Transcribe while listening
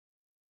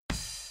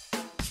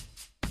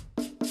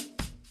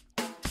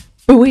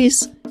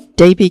Buoys,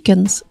 day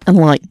beacons, and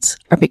lights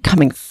are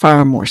becoming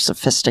far more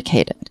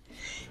sophisticated.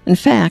 In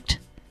fact,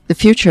 the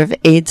future of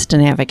aids to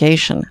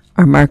navigation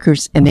are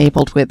markers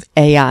enabled with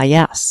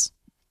AIS.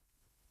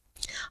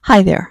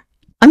 Hi there,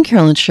 I'm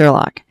Carolyn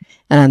Sherlock,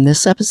 and on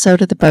this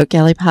episode of the Boat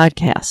Galley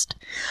Podcast,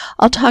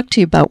 I'll talk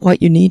to you about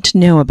what you need to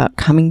know about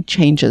coming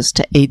changes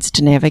to aids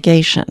to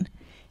navigation,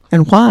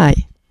 and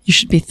why you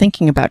should be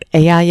thinking about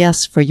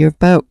AIS for your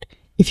boat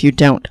if you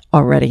don't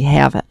already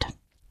have it.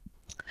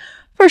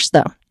 First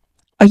though,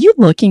 are you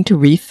looking to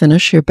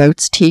refinish your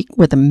boat's teak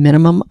with a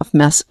minimum of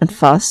mess and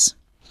fuss?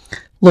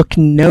 Look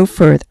no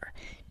further.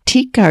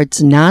 Teak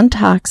Guard's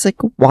non-toxic,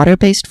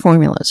 water-based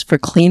formulas for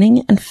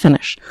cleaning and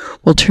finish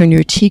will turn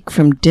your teak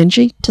from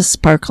dingy to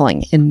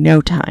sparkling in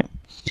no time.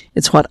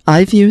 It's what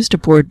I've used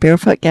aboard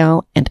Barefoot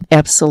Gal and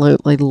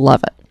absolutely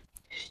love it.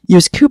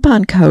 Use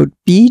coupon code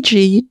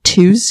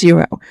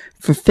BG20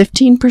 for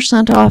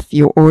 15% off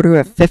your order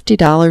of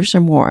 $50 or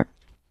more.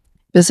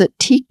 Visit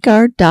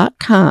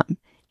teakguard.com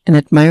and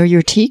admire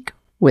your teak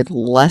with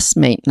less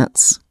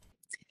maintenance.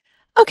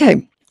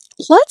 Okay,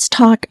 let's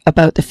talk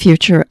about the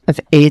future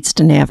of aids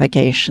to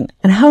navigation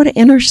and how it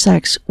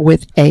intersects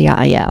with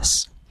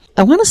AIS.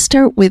 I want to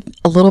start with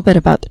a little bit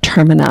about the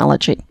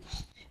terminology.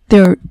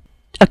 There are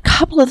a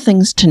couple of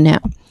things to know.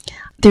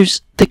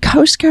 There's the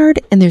Coast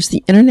Guard and there's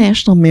the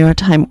International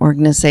Maritime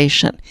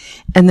Organization.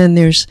 And then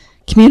there's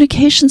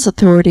communications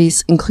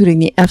authorities, including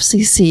the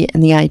FCC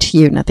and the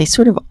ITU. Now, they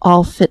sort of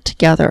all fit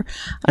together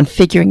on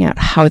figuring out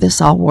how this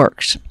all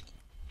works.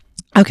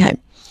 Okay,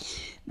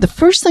 the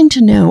first thing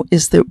to know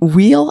is that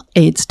real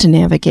aids to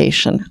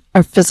navigation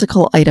are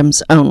physical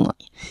items only.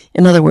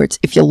 In other words,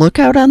 if you look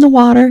out on the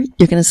water,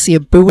 you're going to see a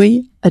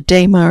buoy, a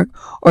day mark,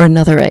 or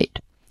another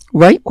aid,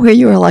 right where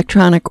your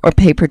electronic or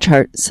paper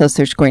chart says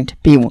there's going to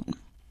be one.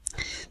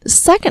 The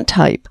second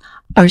type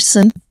are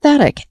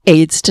synthetic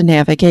aids to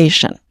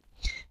navigation.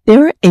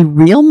 They're a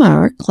real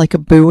mark, like a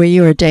buoy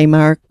or a day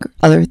mark, or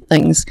other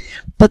things,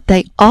 but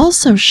they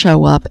also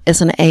show up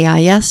as an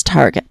AIS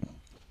target.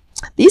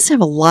 These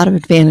have a lot of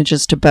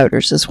advantages to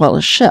boaters as well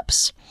as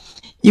ships.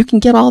 You can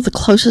get all the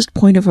closest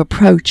point of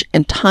approach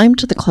and time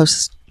to the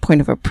closest point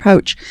of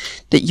approach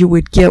that you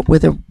would get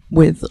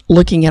with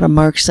looking at a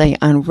mark, say,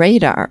 on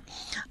radar,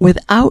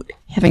 without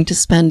having to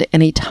spend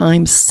any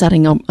time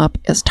setting them up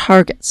as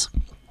targets.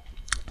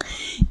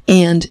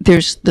 And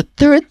there's the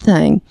third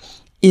thing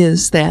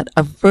is that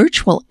a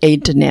virtual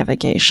aid to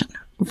navigation,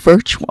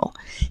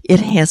 it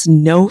has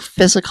no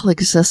physical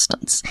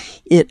existence.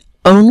 It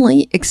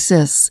only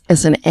exists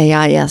as an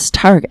AIS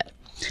target.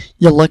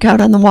 You look out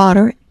on the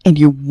water and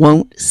you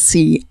won't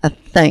see a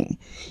thing.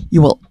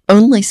 You will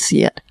only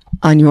see it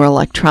on your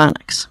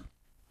electronics.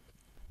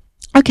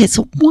 Okay,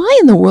 so why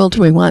in the world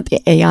do we want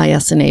the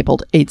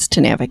AIS-enabled aids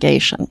to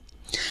navigation?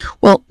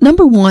 Well,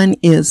 number one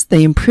is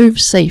they improve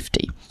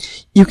safety.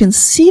 You can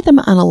see them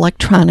on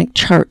electronic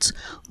charts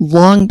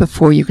long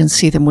before you can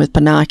see them with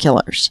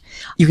binoculars.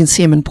 You can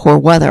see them in poor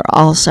weather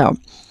also.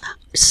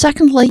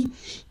 Secondly,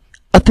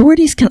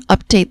 authorities can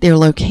update their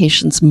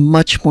locations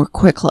much more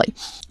quickly.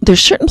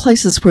 There's certain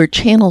places where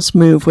channels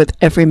move with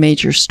every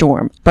major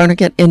storm.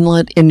 Barnegat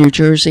Inlet in New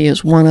Jersey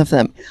is one of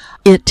them.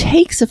 It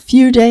takes a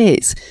few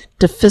days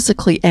to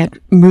physically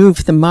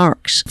move the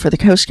marks for the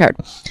Coast Guard.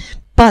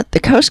 But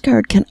the Coast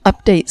Guard can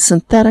update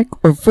synthetic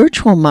or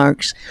virtual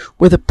marks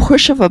with a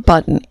push of a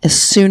button as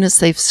soon as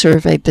they've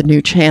surveyed the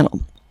new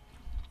channel.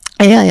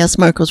 AIS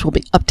markers will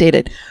be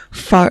updated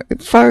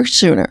far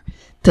sooner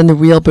than the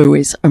real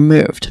buoys are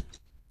moved.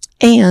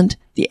 And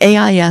the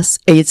AIS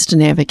aids to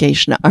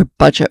navigation are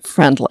budget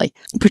friendly,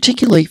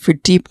 particularly for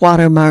deep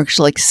water marks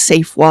like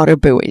safe water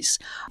buoys.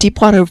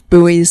 Deep water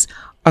buoys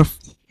are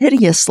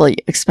hideously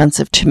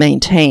expensive to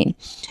maintain,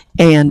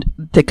 and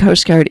the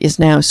Coast Guard is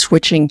now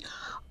switching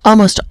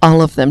almost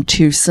all of them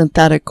to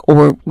synthetic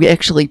or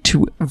actually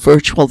to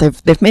virtual.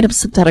 They've made them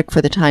synthetic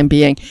for the time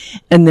being,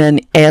 and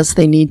then as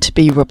they need to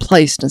be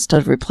replaced,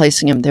 instead of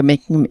replacing them, they're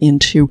making them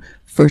into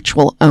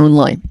virtual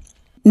only.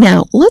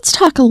 Now, let's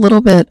talk a little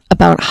bit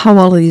about how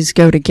all of these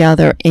go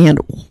together and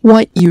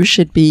what you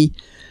should be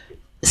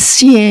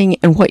seeing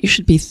and what you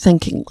should be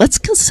thinking. Let's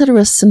consider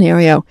a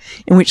scenario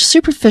in which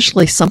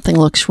superficially something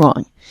looks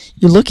wrong.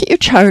 You look at your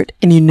chart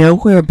and you know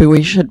where a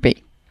buoy should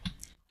be.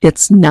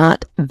 It's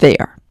not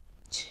there.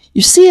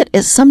 You see it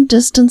at some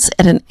distance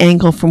at an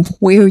angle from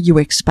where you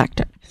expect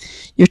it.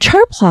 Your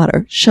chart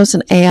plotter shows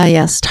an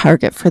AIS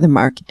target for the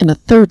mark in a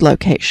third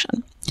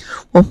location.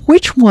 Well,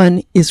 which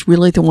one is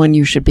really the one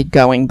you should be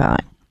going by?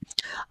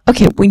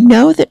 Okay, we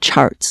know that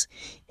charts,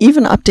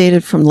 even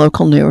updated from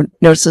local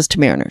notices to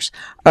mariners,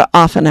 are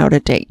often out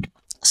of date.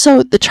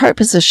 So the chart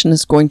position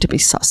is going to be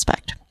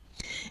suspect.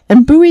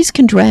 And buoys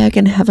can drag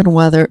in heavy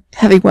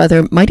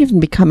weather, might even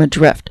become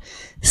adrift.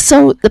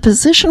 So the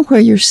position where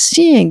you're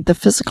seeing the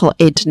physical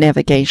aid to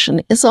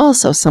navigation is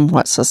also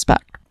somewhat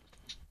suspect.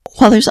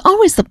 While there's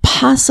always the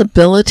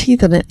possibility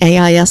that an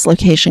AIS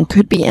location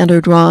could be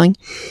entered wrong,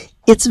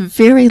 it's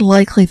very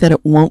likely that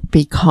it won't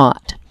be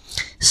caught.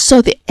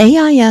 So the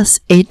AIS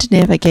aid to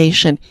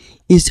navigation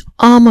is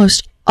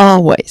almost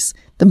always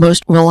the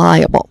most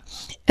reliable.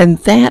 And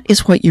that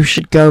is what you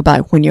should go by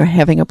when you're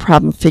having a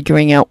problem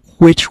figuring out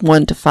which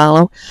one to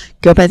follow.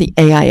 Go by the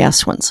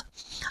AIS ones.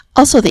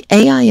 Also, the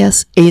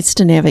AIS Aids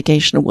to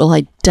Navigation will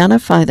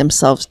identify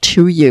themselves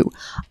to you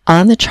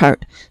on the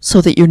chart so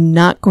that you're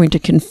not going to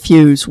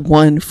confuse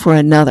one for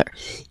another.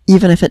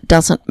 Even if it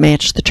doesn't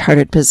match the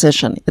charted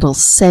position, it'll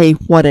say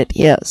what it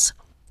is.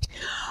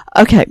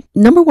 Okay,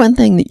 number one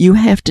thing that you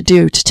have to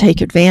do to take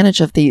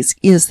advantage of these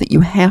is that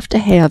you have to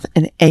have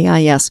an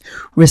AIS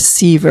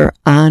receiver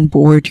on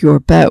board your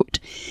boat.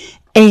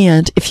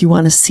 And if you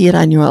want to see it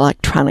on your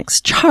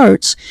electronics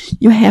charts,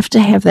 you have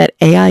to have that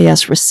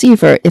AIS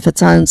receiver if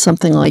it's on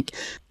something like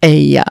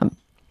a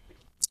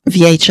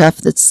VHF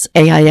that's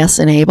AIS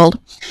enabled.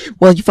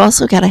 Well, you've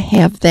also got to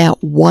have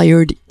that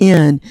wired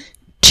in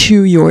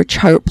to your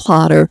chart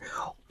plotter,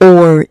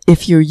 or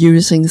if you're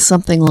using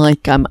something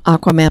like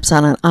Aquamaps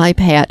on an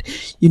iPad,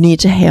 you need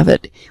to have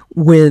it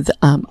with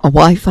a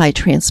Wi-Fi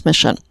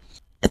transmission.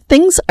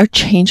 Things are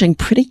changing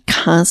pretty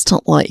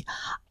constantly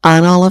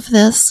on all of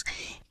this.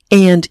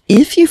 And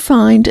if you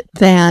find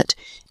that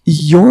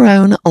your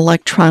own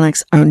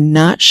electronics are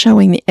not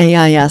showing the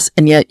AIS,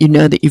 and yet you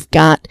know that you've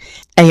got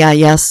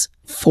AIS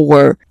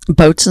for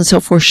boats and so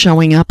forth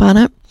showing up on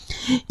it,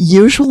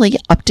 usually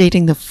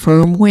updating the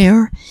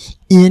firmware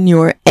in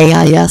your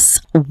AIS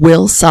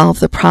will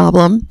solve the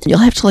problem. You'll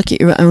have to look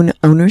at your own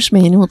owner's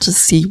manual to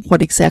see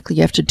what exactly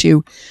you have to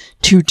do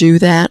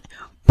that.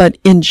 But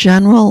in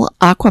general,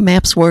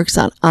 Aquamaps works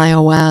on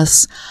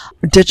iOS,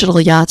 Digital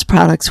Yachts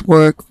products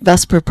work,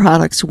 Vesper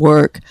products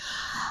work,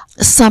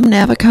 some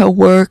Navico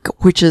work,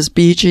 which is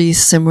BG,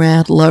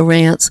 Simrad,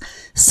 Lowrance.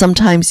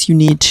 Sometimes you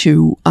need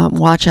to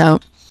watch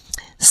out.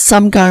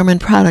 Some Garmin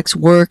products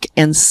work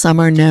and some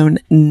are known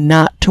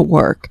not to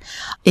work.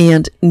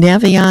 And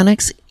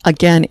Navionics,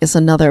 again, is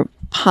another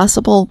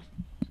possible,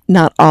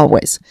 not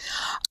always.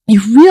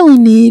 You really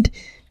need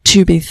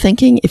to be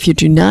thinking, if you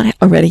do not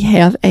already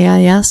have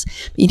AIS,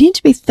 you need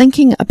to be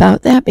thinking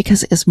about that,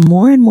 because as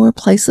more and more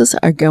places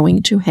are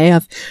going to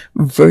have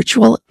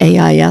virtual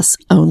AIS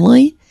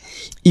only,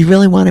 you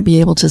really want to be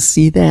able to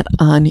see that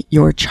on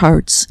your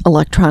charts,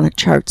 electronic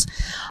charts.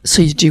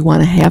 So you do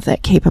want to have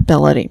that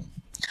capability.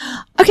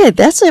 Okay,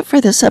 that's it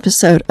for this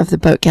episode of the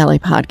Boat Galley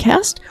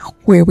Podcast,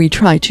 where we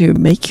try to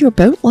make your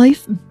boat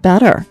life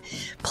better.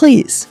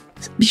 Please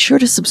be sure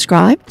to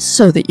subscribe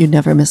so that you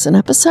never miss an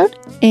episode,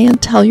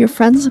 and tell your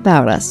friends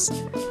about us.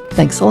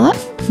 Thanks a lot.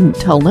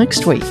 Until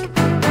next week.